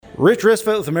Rich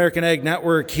Risfeld with American Ag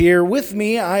Network here. With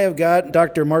me, I have got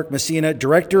Dr. Mark Messina,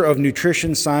 Director of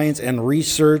Nutrition Science and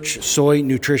Research, Soy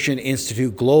Nutrition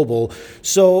Institute Global.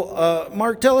 So,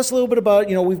 Mark, tell us a little bit about,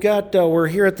 we're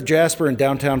here at the Jasper in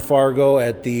downtown Fargo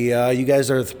at the, you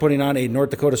guys are putting on a North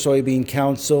Dakota Soybean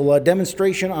Council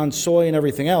demonstration on soy and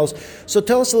everything else. So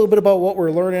tell us a little bit about what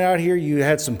we're learning out here. You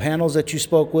had some panels that you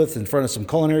spoke with in front of some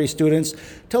culinary students.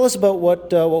 Tell us about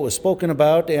what was spoken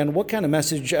about and what kind of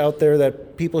message out there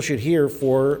that people should hear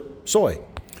for soy.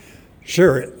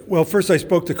 Sure. Well, first I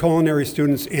spoke to culinary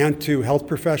students and to health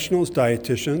professionals,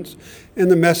 dietitians,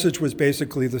 and the message was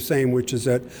basically the same, which is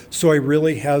that soy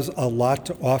really has a lot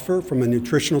to offer from a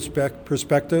nutritional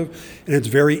perspective, and it's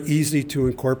very easy to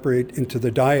incorporate into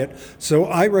the diet. So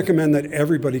I recommend that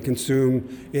everybody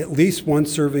consume at least one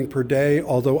serving per day,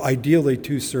 although ideally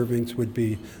 2 servings would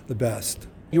be the best.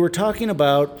 You were talking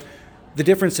about the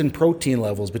difference in protein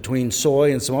levels between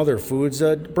soy and some other foods.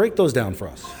 Break those down for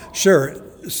us. Sure.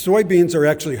 Soybeans are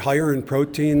actually higher in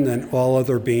protein than all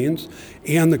other beans,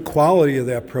 and the quality of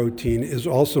that protein is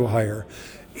also higher.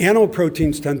 Animal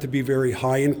proteins tend to be very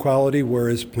high in quality,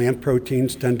 whereas plant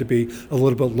proteins tend to be a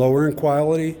little bit lower in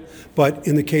quality. But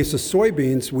in the case of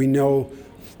soybeans,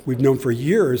 we've known for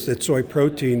years that soy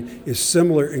protein is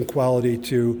similar in quality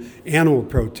to animal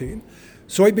protein.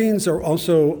 Soybeans are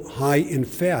also high in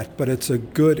fat, but it's a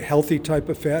good, healthy type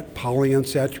of fat.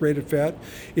 Polyunsaturated fat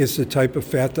is the type of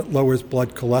fat that lowers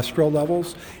blood cholesterol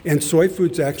levels, and soy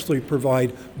foods actually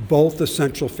provide both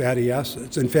essential fatty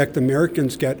acids. In fact,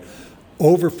 Americans get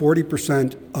over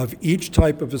 40% of each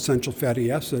type of essential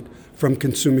fatty acid from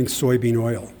consuming soybean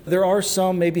oil. There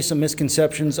are maybe some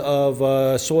misconceptions of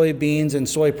soybeans and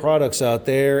soy products out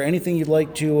there. Anything you'd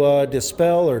like to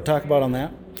dispel or talk about on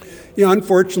that? Yeah,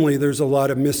 unfortunately, there's a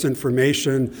lot of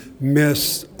misinformation,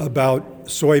 about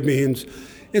soybeans.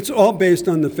 It's all based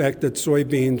on the fact that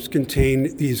soybeans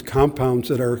contain these compounds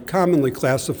that are commonly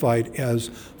classified as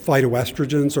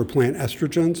phytoestrogens or plant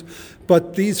estrogens,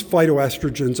 but these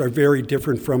phytoestrogens are very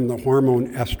different from the hormone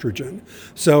estrogen.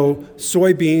 So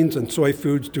soybeans and soy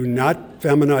foods do not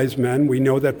feminize men. We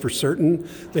know that for certain.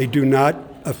 They do not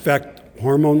affect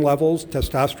hormone levels,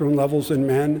 testosterone levels in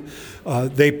men.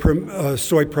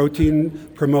 Soy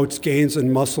protein promotes gains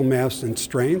in muscle mass and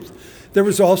strength. There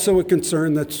was also a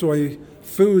concern that soy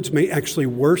foods may actually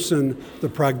worsen the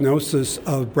prognosis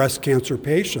of breast cancer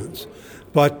patients.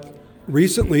 But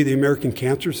recently, the American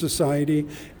Cancer Society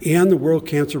and the World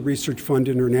Cancer Research Fund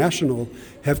International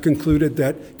have concluded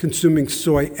that consuming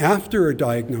soy after a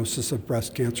diagnosis of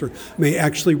breast cancer may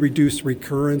actually reduce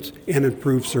recurrence and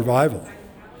improve survival.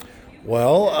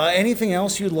 Well, anything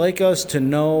else you'd like us to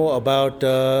know about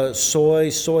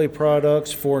soy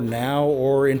products for now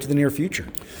or into the near future?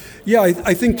 Yeah,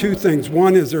 I think 2 things.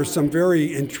 One is there's some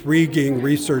very intriguing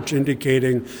research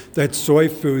indicating that soy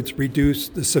foods reduce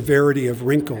the severity of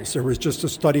wrinkles. There was just a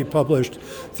study published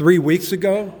 3 weeks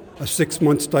ago, a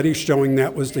 6-month study showing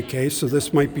that was the case, so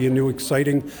this might be a new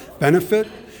exciting benefit.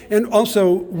 And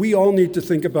also, we all need to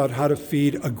think about how to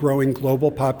feed a growing global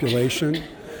population.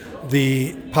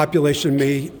 The population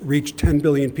may reach 10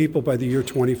 billion people by the year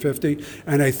 2050,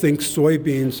 and I think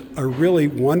soybeans are really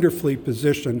wonderfully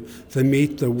positioned to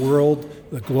meet the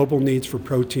global needs for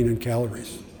protein and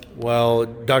calories. Well,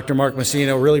 Dr. Mark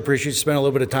Messina, really appreciate you spending a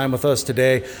little bit of time with us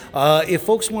today. If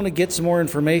folks want to get some more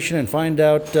information and find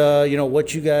out,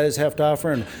 what you guys have to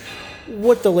offer and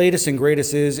what the latest and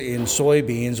greatest is in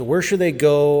soybeans, where should they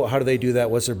go? How do they do that?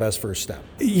 What's their best first step?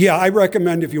 Yeah, I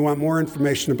recommend if you want more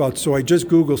information about soy, just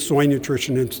Google Soy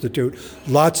Nutrition Institute.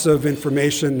 Lots of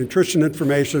information, nutrition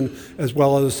information, as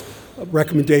well as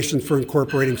recommendations for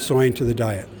incorporating soy into the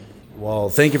diet. Well,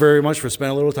 thank you very much for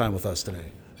spending a little time with us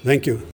today. Thank you.